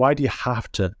services? Why do you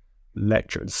have to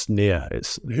lecture and sneer?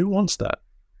 Who wants that?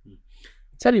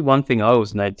 I'll tell you one thing I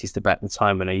always noticed about the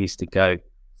time when I used to go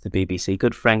to the BBC. A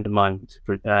good friend of mine,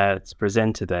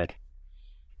 presenter there,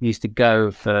 used to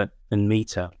go and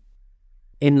meet her.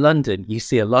 In London, you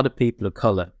see a lot of people of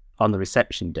colour on the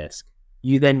reception desk.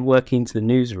 You then work into the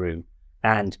newsroom,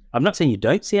 and I'm not saying you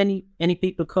don't see any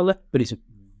people of colour, but it's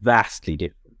vastly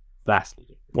different.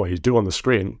 Well, you do on the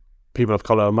screen. People of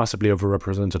colour are massively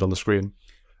overrepresented on the screen.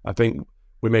 I think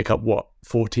we make up,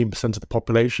 14% of the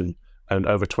population and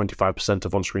over 25%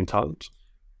 of on-screen talent?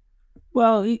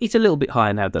 Well, it's a little bit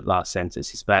higher now, that last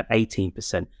census. It's about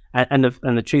 18%. And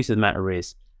the truth of the matter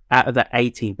is, out of that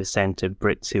 18% of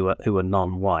Brits who are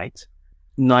non-white,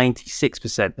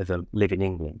 96% of them live in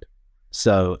England.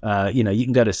 So, you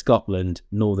can go to Scotland,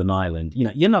 Northern Ireland.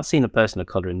 You're not seeing a person of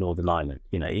colour in Northern Ireland.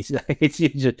 It's they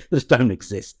just don't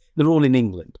exist. They're all in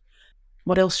England.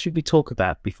 What else should we talk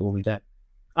about before we go?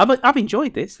 I've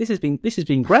enjoyed this. This has been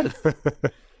great.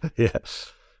 Yeah.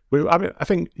 I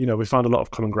think, we found a lot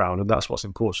of common ground, and that's what's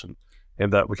important, in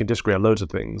that we can disagree on loads of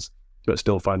things, but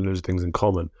still find loads of things in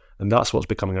common. And that's what's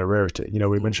becoming a rarity.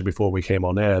 We mentioned before we came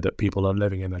on air that people are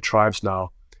living in their tribes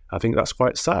now. I think that's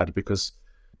quite sad, because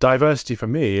diversity for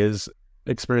me is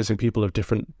experiencing people of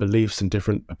different beliefs and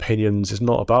different opinions. It's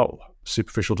not about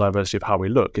superficial diversity of how we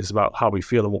look. It's about how we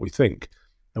feel and what we think.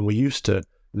 And we used to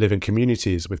live in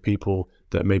communities with people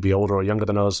that may be older or younger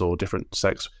than us or different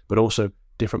sex, but also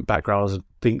different backgrounds and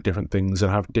think different things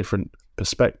and have different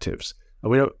perspectives.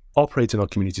 And we don't operate in our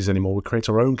communities anymore. We create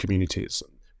our own communities.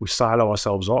 We silo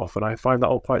ourselves off, and I find that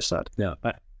all quite sad. Yeah,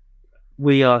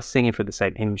 we are singing for the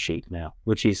same hymn sheet now,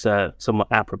 which is somewhat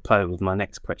apropos with my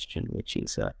next question, which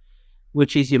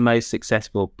is your most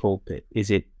successful pulpit? Is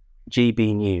it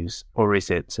GB News, or is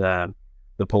it the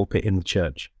pulpit in the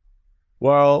church?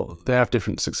 Well, they have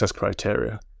different success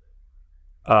criteria.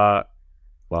 I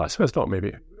suppose not,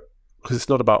 maybe, because it's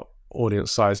not about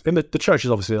audience size. In the church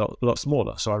is obviously a lot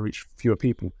smaller, so I reach fewer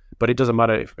people. But it doesn't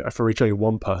matter if I reach only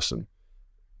one person.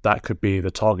 That could be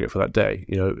the target for that day.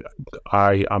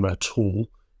 I am a tool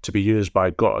to be used by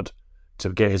God to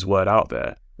get His word out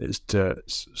there,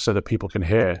 so that people can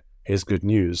hear His good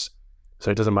news. So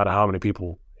it doesn't matter how many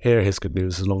people hear His good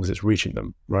news as long as it's reaching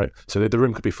them, right? So the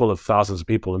room could be full of thousands of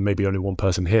people and maybe only one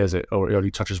person hears it, or it only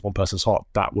touches one person's heart.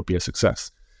 That would be a success.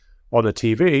 On the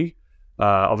TV,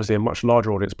 obviously a much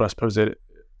larger audience, but I suppose it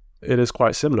is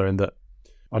quite similar in that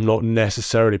I'm not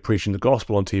necessarily preaching the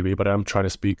gospel on TV, but I'm trying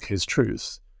to speak His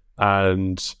truth.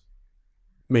 And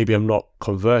maybe I'm not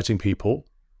converting people,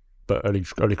 but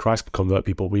only Christ can convert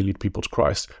people. We lead people to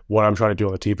Christ. What I'm trying to do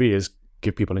on the TV is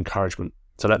give people encouragement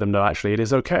to let them know actually it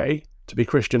is okay to be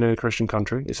Christian in a Christian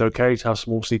country. It's okay to have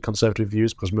small C conservative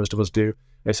views, because most of us do.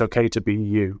 It's okay to be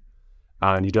you,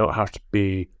 and you don't have to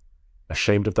be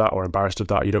ashamed of that or embarrassed of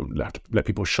that. You don't have to let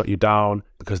people shut you down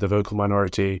because the vocal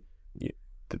minority,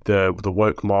 the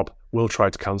woke mob will try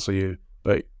to cancel you,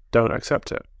 but don't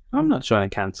accept it. I'm not trying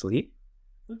to cancel you.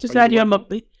 Just add you on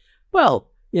my...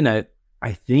 Well, I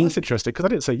think... That's interesting, because I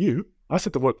didn't say you. I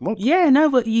said the woke mob. Yeah, no,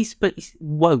 but he's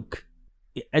woke.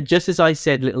 Just as I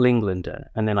said Little Englander,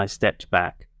 and then I stepped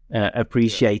back,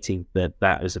 appreciating that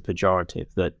as a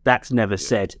pejorative, that's never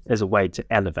said as a way to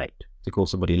elevate, to call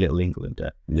somebody Little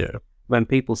Englander. Yeah. When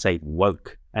people say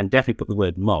woke, and definitely put the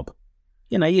word mob,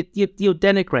 you're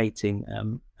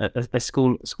denigrating a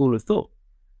school of thought.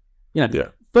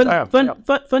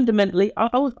 Fundamentally,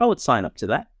 I would sign up to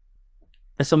that.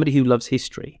 As somebody who loves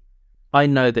history, I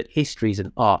know that history is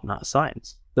an art, not a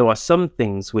science. There are some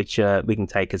things which we can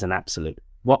take as an absolute.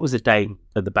 What was the date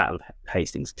of the Battle of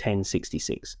Hastings?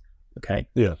 1066. Okay.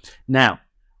 Yeah. Now,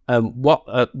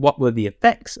 what were the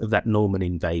effects of that Norman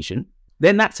invasion?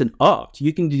 Then that's an art.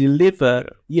 You can deliver,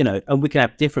 and we can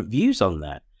have different views on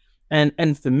that.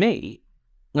 And for me,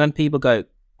 when people go,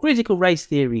 critical race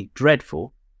theory,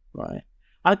 dreadful, right?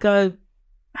 I go,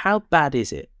 how bad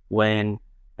is it when,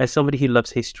 as somebody who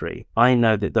loves history, I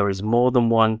know that there is more than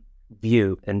one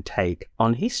view and take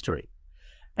on history.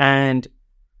 And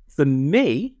for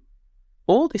me,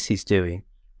 all this is doing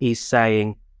is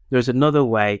saying there's another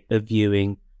way of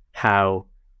viewing how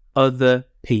other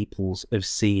peoples have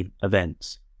seen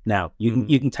events. Now,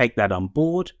 you can take that on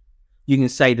board. You can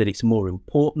say that it's more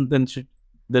important than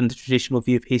the traditional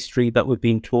view of history that we're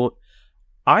being taught.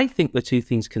 I think the two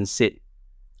things can sit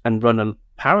and run a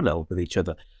parallel with each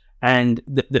other. And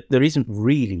there isn't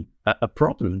really a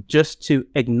problem, just to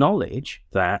acknowledge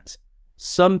that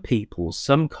some people,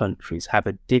 some countries have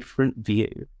a different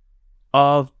view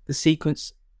of the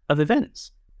sequence of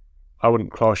events. I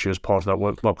wouldn't class you as part of that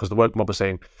woke mob, because the woke mob are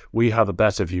saying, we have a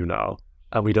better view now,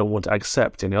 and we don't want to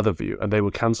accept any other view, and they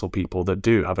would cancel people that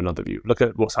do have another view. Look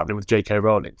at what's happening with J.K.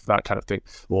 Rowling, that kind of thing,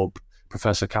 or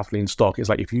Professor Kathleen Stock. It's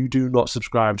like, if you do not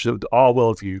subscribe to our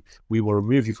worldview, we will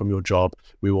remove you from your job,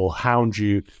 we will hound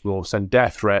you, we will send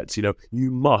death threats. You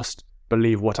must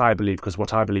believe what I believe, because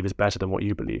what I believe is better than what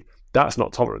you believe. That's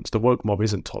not tolerance. The woke mob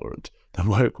isn't tolerant. The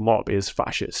woke mob is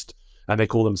fascist, and they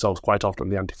call themselves quite often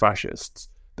the anti-fascists.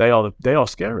 They are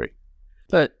scary.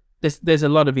 But there's a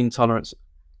lot of intolerance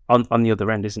on the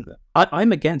other end, isn't there?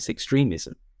 I'm against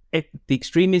extremism. The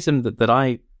extremism that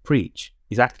I preach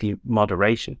is actually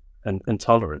moderation and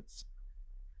tolerance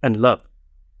and love.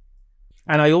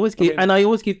 And I always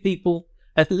give people,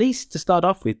 at least to start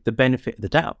off with, the benefit of the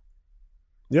doubt.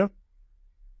 Yeah,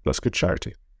 that's good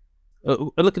charity.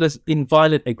 Look at us in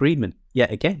violent agreement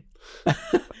yet again.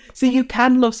 So you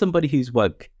can love somebody who's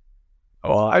woke.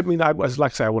 Well, I mean, I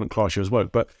wouldn't class you as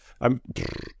woke, but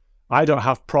I don't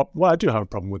have I do have a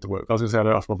problem with the woke. I was going to say I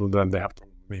don't have a problem with them, they have a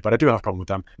problem with me, but I do have a problem with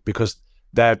them because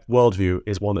their worldview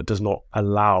is one that does not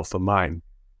allow for mine.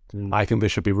 I think there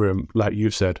should be room, like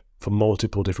you've said, for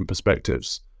multiple different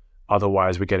perspectives.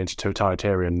 Otherwise, we get into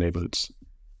totalitarian neighborhoods.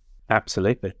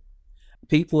 Absolutely.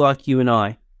 People like you and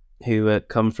I, who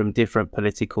come from different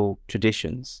political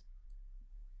traditions,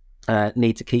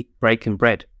 need to keep breaking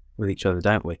bread with each other,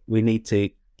 don't we? We need to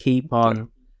keep on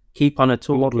a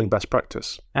talk. Modeling best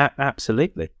practice.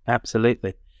 Absolutely.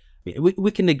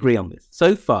 We can agree on this.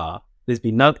 So far, there's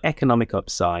been no economic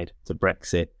upside to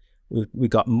Brexit. We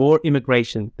got more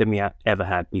immigration than we have ever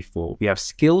had before. We have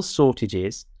skills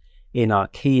shortages in our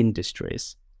key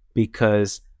industries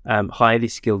because highly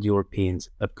skilled Europeans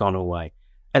have gone away.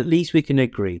 At least we can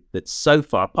agree that so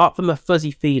far, apart from a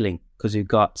fuzzy feeling because we've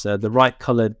got the right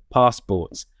coloured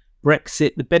passports,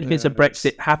 the benefits of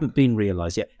Brexit haven't been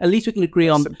realised yet. At least we can agree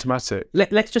on... Symptomatic.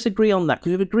 Let's just agree on that,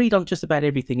 because we've agreed on just about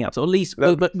everything else. Or at least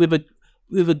we've agreed.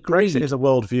 Brexit is a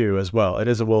worldview as well. It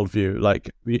is a worldview. Like,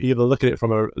 you either look at it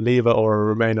from a Leaver or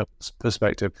a Remainer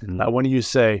perspective. Like, when you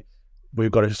say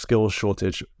we've got a skills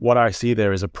shortage, what I see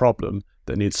there is a problem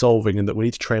that needs solving, and that we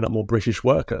need to train up more British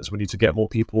workers. We need to get more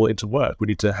people into work. We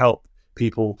need to help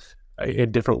people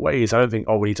in different ways. I don't think,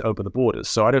 we need to open the borders.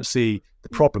 So I don't see the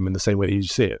problem in the same way that you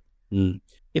see it.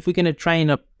 If we're going to train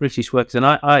up British workers, and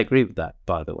I agree with that,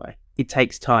 by the way, it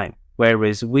takes time.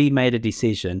 Whereas we made a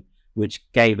decision which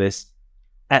gave us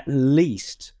at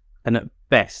least and at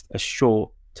best a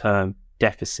short-term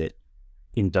deficit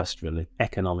industrially,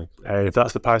 economically. Hey, if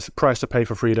that's the price to pay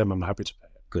for freedom, I'm happy to pay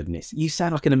it. Goodness, you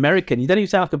sound like an American. You don't even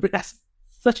sound like a Brit. That's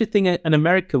such a thing an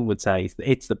American would say.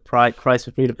 It's the price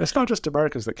for freedom. It's not just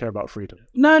Americans that care about freedom.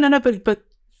 No, but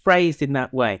phrased in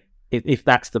that way. If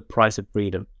that's the price of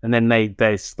freedom, and then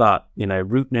they start,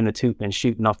 rooting in a toot and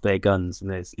shooting off their guns, and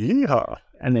there's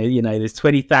there's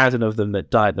 20,000 of them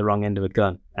that die at the wrong end of a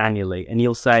gun annually, and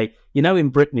you'll say, in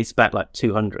Britain it's about like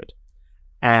 200,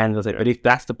 and they'll say, but if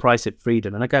that's the price of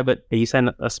freedom, and I go, but are you saying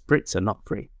that us Brits are not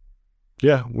free?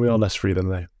 Yeah, we are less free than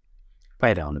they.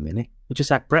 Wait on a minute, we're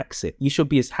just like Brexit. You should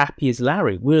be as happy as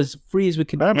Larry. We're as free as we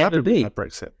can ever be. At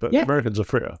Brexit, but Americans are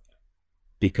freer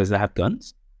because they have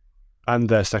guns. And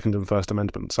their Second and First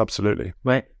Amendments, absolutely.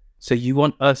 Right. So you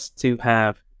want us to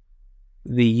have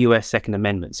the US Second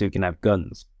Amendment so we can have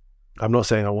guns? I'm not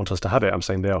saying I want us to have it. I'm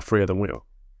saying they are freer than we are.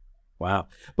 Wow.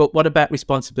 But what about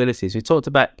responsibilities? We talked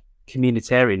about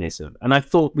communitarianism, and I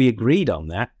thought we agreed on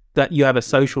that you have a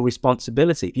social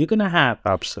responsibility. If you're going to have...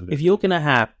 Absolutely. If you're going to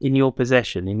have in your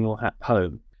possession, in your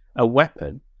home, a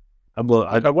weapon...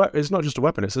 it's not just a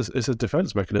weapon, it's a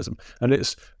defense mechanism. And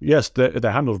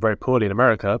they're handled very poorly in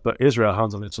America, but Israel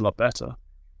handles it a lot better.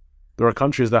 There are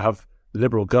countries that have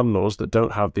liberal gun laws that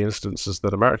don't have the instances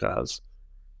that America has.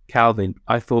 Calvin,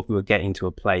 I thought we were getting to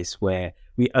a place where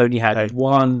we only had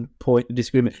one point of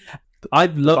disagreement.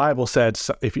 The Bible said,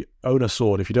 if you own a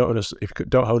sword, if you don't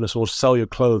own a sword, sell your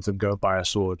clothes and go buy a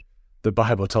sword. The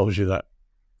Bible tells you that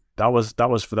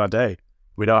was for that day.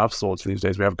 We don't have swords these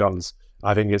days, we have guns.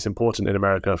 I think it's important in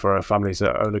America for a family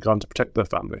to own a gun to protect their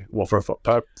family. Well, for a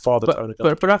father to own a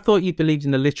gun. But I thought you believed in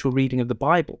the literal reading of the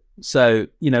Bible. So,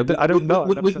 I don't know.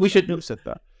 We should... Who said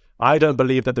that? I don't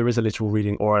believe that there is a literal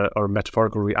reading or a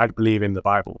metaphorical reading. I believe in the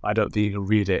Bible. I don't think you can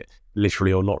read it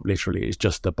literally or not literally. It's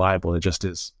just the Bible. It just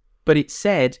is. But it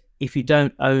said, if you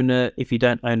don't own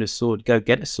a sword, go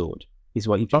get a sword. Is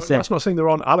what you just said. That's not saying they're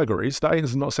on allegories. That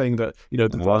is not saying that the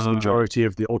vast majority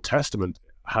of the Old Testament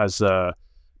has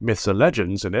myths and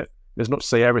legends in it. It's not to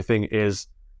say everything is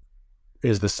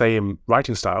the same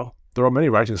writing style. There are many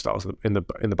writing styles in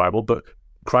the Bible, but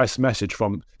Christ's message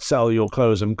from sell your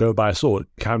clothes and go buy a sword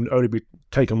can only be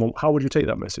taken. How would you take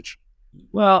that message?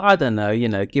 Well, I don't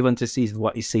know. Give unto Caesar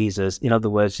what is Caesar's. In other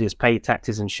words, just pay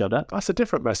taxes and shut up. That's a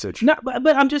different message. No,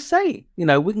 but I'm just saying, we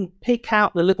can pick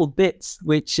out the little bits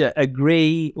which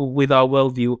agree with our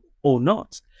worldview or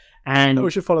not. And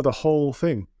we should follow the whole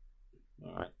thing.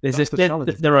 All right.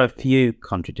 There are a few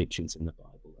contradictions in the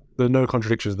Bible. There are no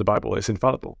contradictions in the Bible. It's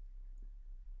infallible.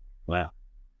 Wow.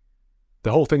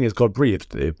 The whole thing is God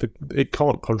breathed. It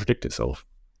can't contradict itself.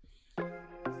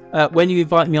 When you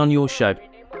invite me on your show,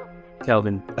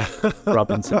 Calvin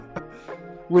Robinson,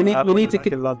 we need to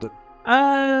in London.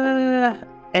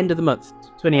 End of the month,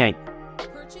 28th.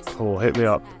 Cool. Hit me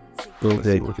up. We'll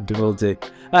do.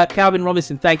 Calvin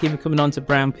Robinson, thank you for coming on to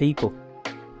Brown People.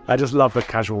 I just love the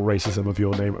casual racism of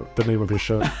your name, the name of your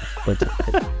show.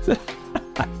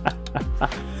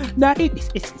 No,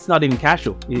 it's not even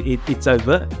casual. It's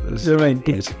overt.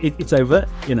 It's overt.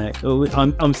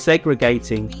 I'm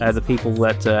segregating the people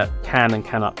that can and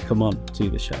cannot come on to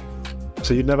the show.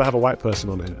 So you'd never have a white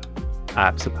person on here?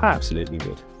 Absolutely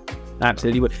would.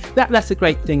 Absolutely would. That's the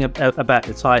great thing about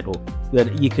the title,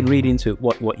 that you can read into it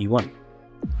what you want.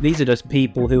 These are just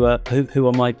people who are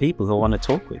my people who I want to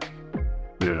talk with.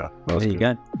 Yeah. There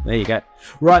you go.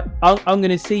 Right, I'm going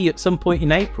to see you at some point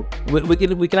in April. We're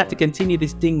going to have to continue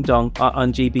this ding dong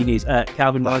on GB News.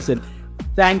 Calvin Morrison,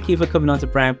 thank you for coming on to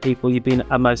Brown People. You've been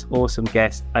a most awesome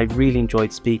guest. I really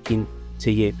enjoyed speaking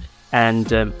to you.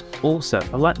 And also,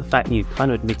 I like the fact you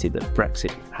kind of admitted that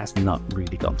Brexit has not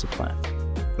really gone to plan.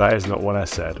 That is not what I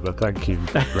said, but thank you.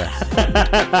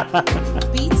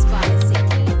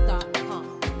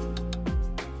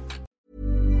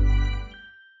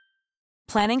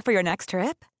 Planning for your next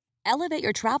trip? Elevate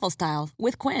your travel style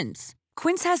with Quince.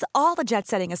 Quince has all the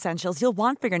jet-setting essentials you'll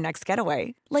want for your next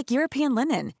getaway, like European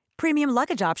linen, premium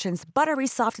luggage options, buttery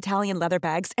soft Italian leather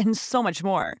bags, and so much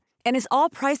more. And is all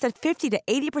priced at 50 to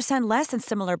 80% less than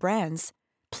similar brands.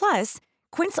 Plus,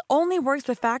 Quince only works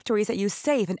with factories that use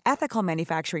safe and ethical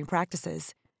manufacturing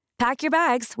practices. Pack your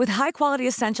bags with high-quality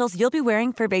essentials you'll be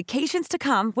wearing for vacations to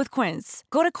come with Quince.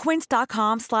 Go to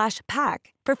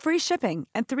quince.com/pack for free shipping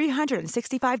and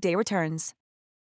 365-day returns.